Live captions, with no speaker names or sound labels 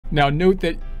Now note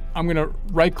that I'm gonna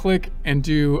right click and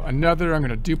do another. I'm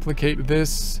gonna duplicate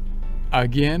this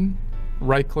again,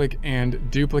 right click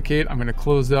and duplicate. I'm gonna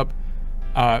close up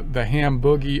the ham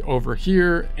boogie over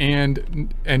here,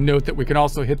 and note that we can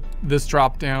also hit this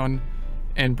drop down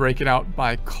and break it out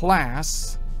by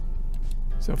class.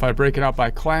 So if I break it out by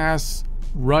class,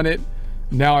 run it,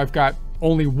 now I've got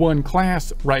only one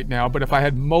class right now, but if I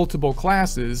had multiple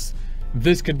classes,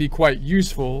 this could be quite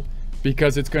useful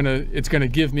because it's gonna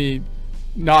give me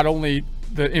not only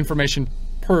the information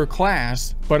per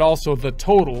class, but also the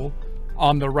total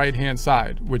on the right hand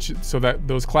side, which so that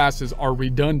those classes are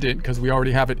redundant because we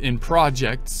already have it in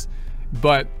projects.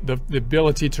 But the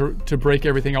ability to break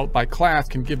everything out by class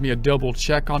can give me a double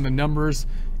check on the numbers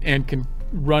and can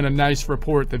run a nice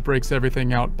report that breaks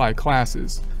everything out by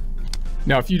classes.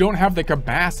 Now, if you don't have the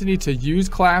capacity to use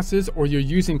classes, or you're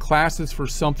using classes for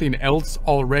something else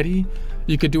already,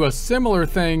 you could do a similar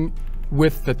thing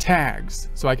with the tags.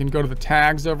 So I can go to the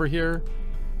tags over here.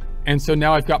 And so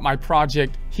now I've got my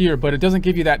project here, but it doesn't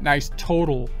give you that nice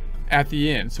total at the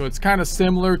end. So it's kind of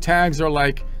similar. Tags are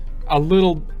like a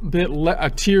little bit a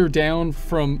tier down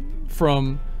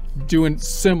from doing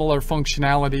similar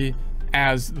functionality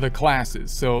as the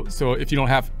classes. So if you don't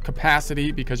have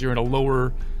capacity because you're in a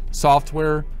lower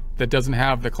software that doesn't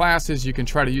have the classes, you can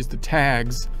try to use the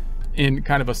tags in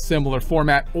kind of a similar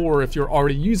format. Or if you're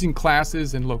already using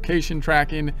classes and location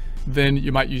tracking, then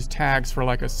you might use tags for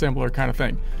like a similar kind of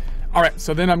thing. All right,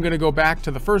 so then I'm going to go back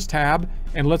to the first tab,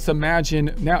 and let's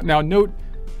imagine now note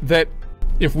that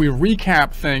if we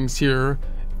recap things here,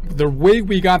 the way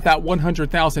we got that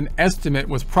 100,000 estimate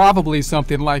was probably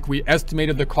something like we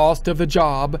estimated the cost of the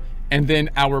job and then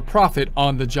our profit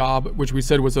on the job, which we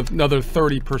said was another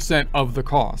 30% of the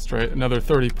cost, right? Another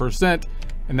 30%,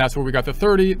 and that's where we got the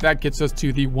 30. That gets us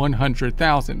to the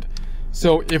 100,000.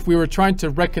 So if we were trying to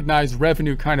recognize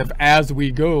revenue kind of as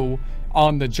we go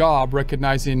on the job,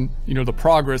 recognizing, you know, the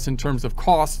progress in terms of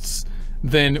costs,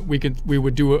 then we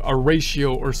would do a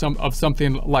ratio or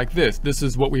something like this. This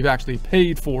is what we've actually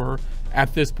paid for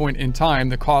at this point in time,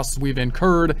 the costs we've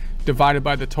incurred divided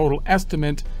by the total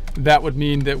estimate. That would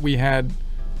mean that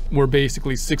we're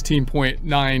basically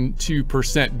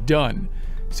 16.92% done.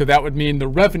 So that would mean the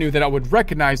revenue that I would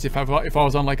recognize if I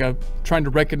was on like trying to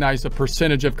recognize the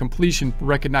percentage of completion,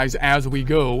 recognize as we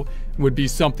go, would be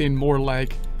something more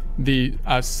like the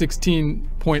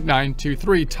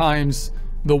 16.923 times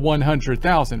the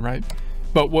 100,000, right?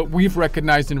 But what we've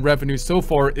recognized in revenue so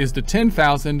far is the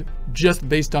 10,000 just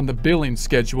based on the billing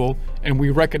schedule, and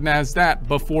we recognize that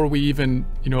before we even,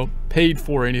 you know, paid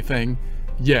for anything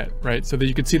yet, right? So that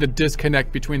you can see the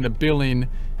disconnect between the billing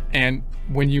and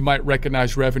when you might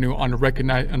recognize revenue on a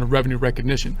revenue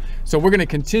recognition. So we're going to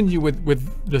continue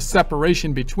with the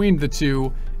separation between the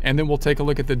two, and then we'll take a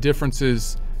look at the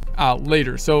differences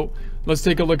later. So let's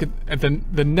take a look at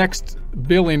the next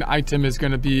billing item is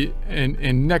going to be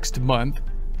in next month.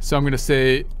 So I'm going to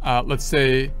say, let's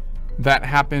say that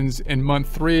happens in month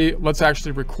 3. Let's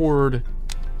actually record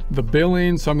the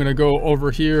billing. So I'm going to go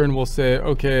over here and we'll say,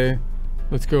 okay,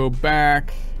 let's go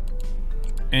back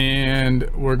and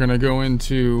we're going to go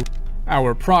into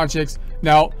our projects.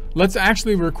 Now let's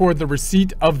actually record the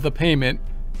receipt of the payment,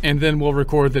 and then we'll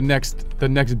record the next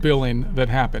billing that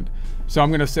happened. So I'm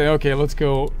going to say, okay, let's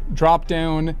go drop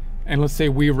down and let's say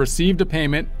we received a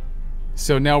payment.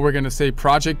 So now we're going to say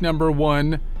project number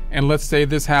 1, and let's say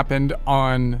this happened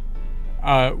on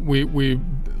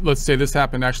let's say this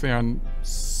happened actually on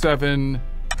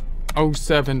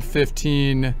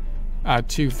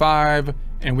 7/07/15/25,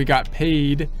 and we got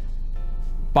paid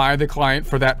by the client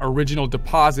for that original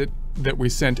deposit that we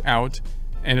sent out,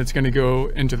 and it's going to go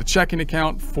into the checking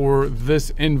account for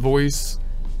this invoice.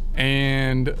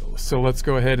 And so let's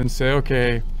go ahead and say,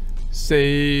 okay,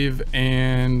 save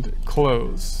and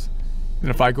close. And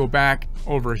if I go back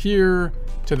over here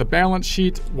to the balance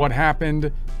sheet, what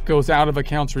happened goes out of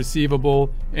accounts receivable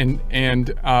and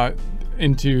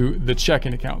into the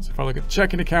checking account. So if I look at the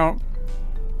checking account,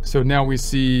 so now we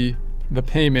see the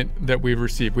payment that we've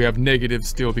received. We have negative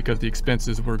still because the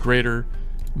expenses were greater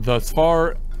thus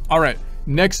far. All right,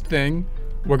 next thing,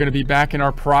 we're going to be back in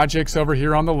our projects over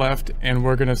here on the left, and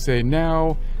we're going to say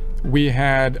now we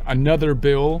had another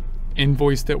bill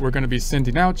invoice that we're going to be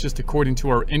sending out just according to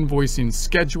our invoicing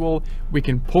schedule. We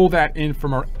can pull that in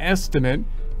from our estimate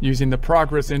using the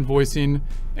progress invoicing,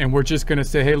 and we're just going to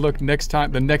say, hey, look, next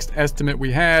time, the next estimate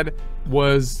we had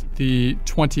was the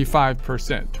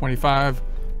 25%, 25.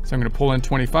 So I'm going to pull in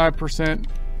 25%.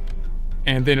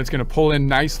 And then it's going to pull in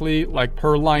nicely like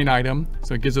per line item.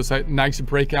 So it gives us a nice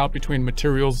breakout between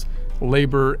materials,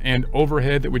 labor and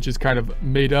overhead that we just kind of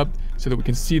made up so that we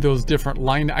can see those different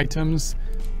line items.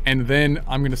 And then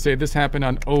I'm going to say this happened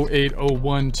on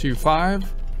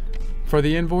 080125 for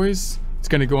the invoice. It's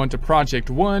going to go into project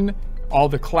 1. All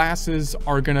the classes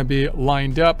are going to be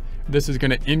lined up. This is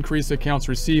going to increase accounts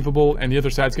receivable, and the other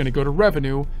side is going to go to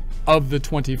revenue of the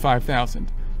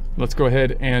 25,000. Let's go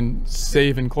ahead and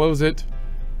save and close it.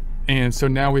 And so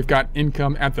now we've got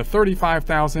income at the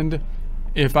 35,000.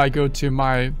 If I go to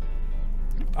my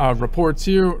reports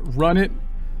here, run it.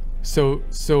 So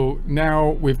now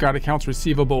we've got accounts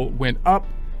receivable went up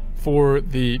for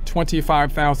the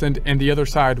 25,000, and the other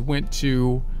side went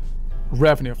to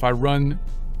revenue. If I run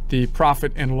the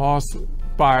profit and loss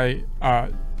by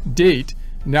date,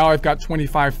 now I've got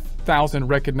 25,000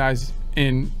 recognized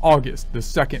in August, the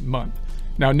second month.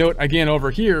 Now note again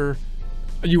over here,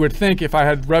 you would think if I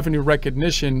had revenue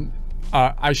recognition,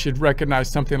 I should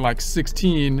recognize something like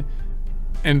 16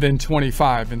 and then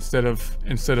 25 instead of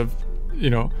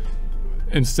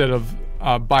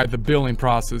by the billing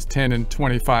process 10 and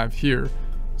 25 here.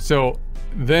 So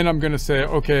then I'm going to say,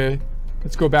 okay,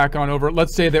 let's go back on over.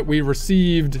 Let's say that we're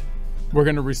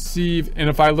going to receive, and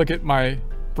if I look at my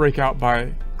breakout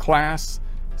by class,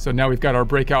 so now we've got our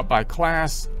breakout by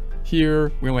class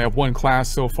here. We only have one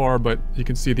class so far, but you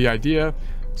can see the idea.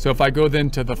 So if I go then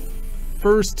to the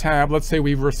first tab, let's say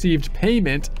we've received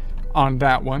payment on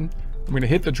that one. I'm going to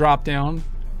hit the drop down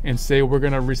and say we're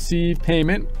going to receive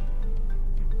payment.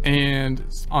 And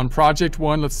on project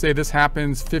 1, let's say this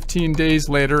happens 15 days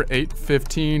later,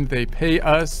 8/15, they pay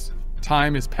us.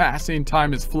 Time is passing,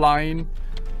 time is flying.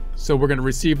 So we're going to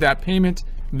receive that payment.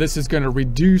 This is going to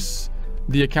reduce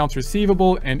the accounts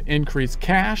receivable and increase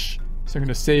cash. So I'm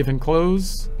going to save and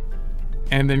close,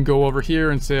 and then go over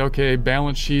here and say, okay,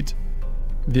 balance sheet,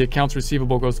 the accounts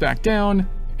receivable goes back down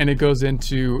and it goes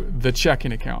into the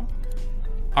checking account.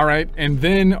 All right, and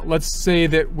then let's say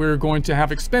that we're going to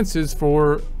have expenses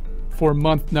for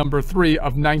month number 3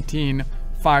 of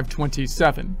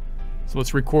 19/5/27. So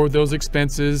let's record those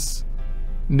expenses.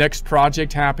 Next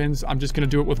project happens. I'm just going to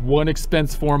do it with one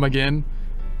expense form again,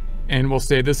 and we'll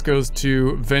say this goes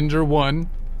to vendor 1.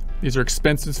 These are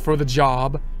expenses for the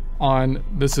job.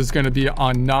 This is going to be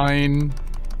on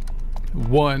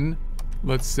 9/1.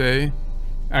 Let's say,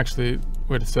 actually,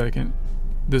 wait a second.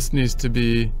 This needs to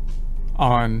be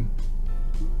on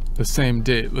the same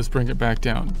date. Let's bring it back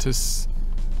down to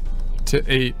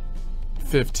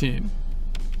 8/15.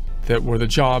 That were the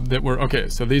job that were, okay,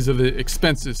 so these are the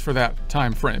expenses for that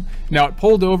time frame. Now it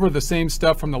pulled over the same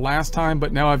stuff from the last time,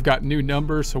 but now I've got new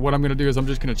numbers. So what I'm going to do is I'm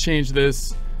just going to change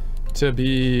this to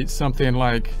be something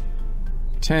like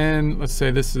 10. Let's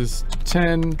say this is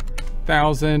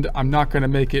 10,000. I'm not going to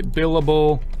make it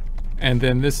billable. And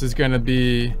then this is going to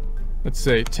be, let's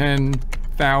say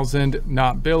 10,000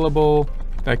 not billable.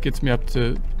 That gets me up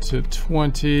to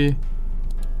 20.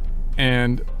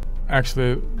 And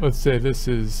actually, let's say this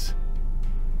is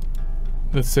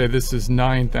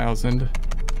 9,000,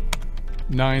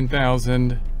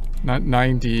 not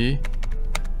 90.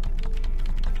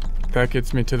 That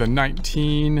gets me to the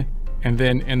 19, and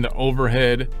then in the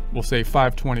overhead, we'll say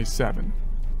 527.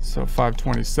 So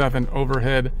 527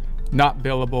 overhead, not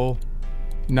billable,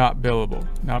 not billable,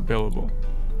 not billable.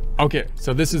 Okay,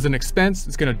 so this is an expense.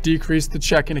 It's going to decrease the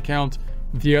checking account.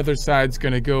 The other side's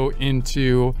going to go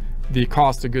into the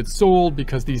cost of goods sold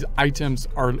because these items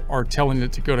are telling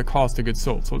it to go to cost of goods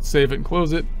sold. So let's save it and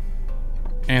close it.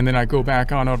 And then I go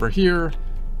back on over here.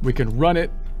 We can run it.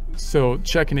 So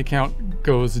checking account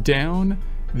goes down.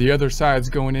 The other side's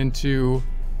going into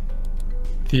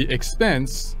the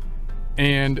expense,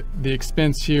 and the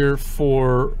expense here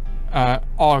for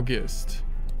August.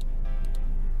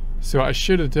 So I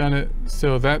should have done it.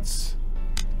 So that's,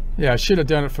 yeah, I should have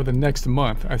done it for the next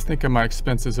month. I think my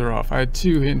expenses are off. I had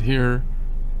 2 in here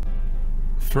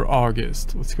for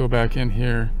August. Let's go back in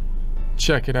here,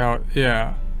 check it out.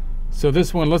 Yeah. So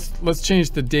this one, let's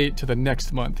change the date to the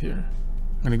next month here.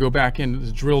 I'm gonna go back in,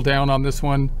 let's drill down on this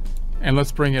one, and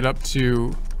let's bring it up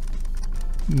to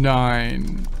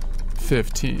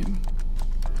 9/15.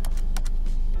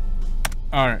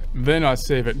 All right, then I'll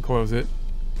save it and close it.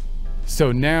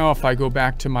 So now if I go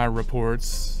back to my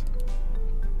reports,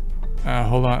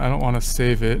 hold on, I don't want to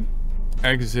save it,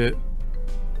 exit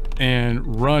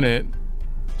and run it.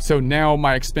 So now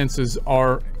my expenses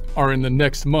are in the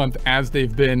next month as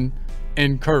they've been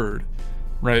incurred,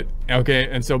 right? Okay,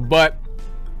 and so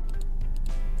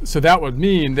so that would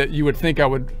mean that you would think I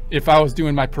would, if I was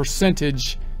doing my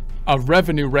percentage of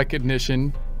revenue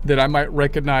recognition, that I might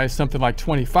recognize something like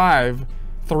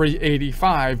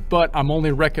 25,385, but I'm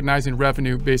only recognizing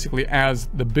revenue basically as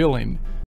the billing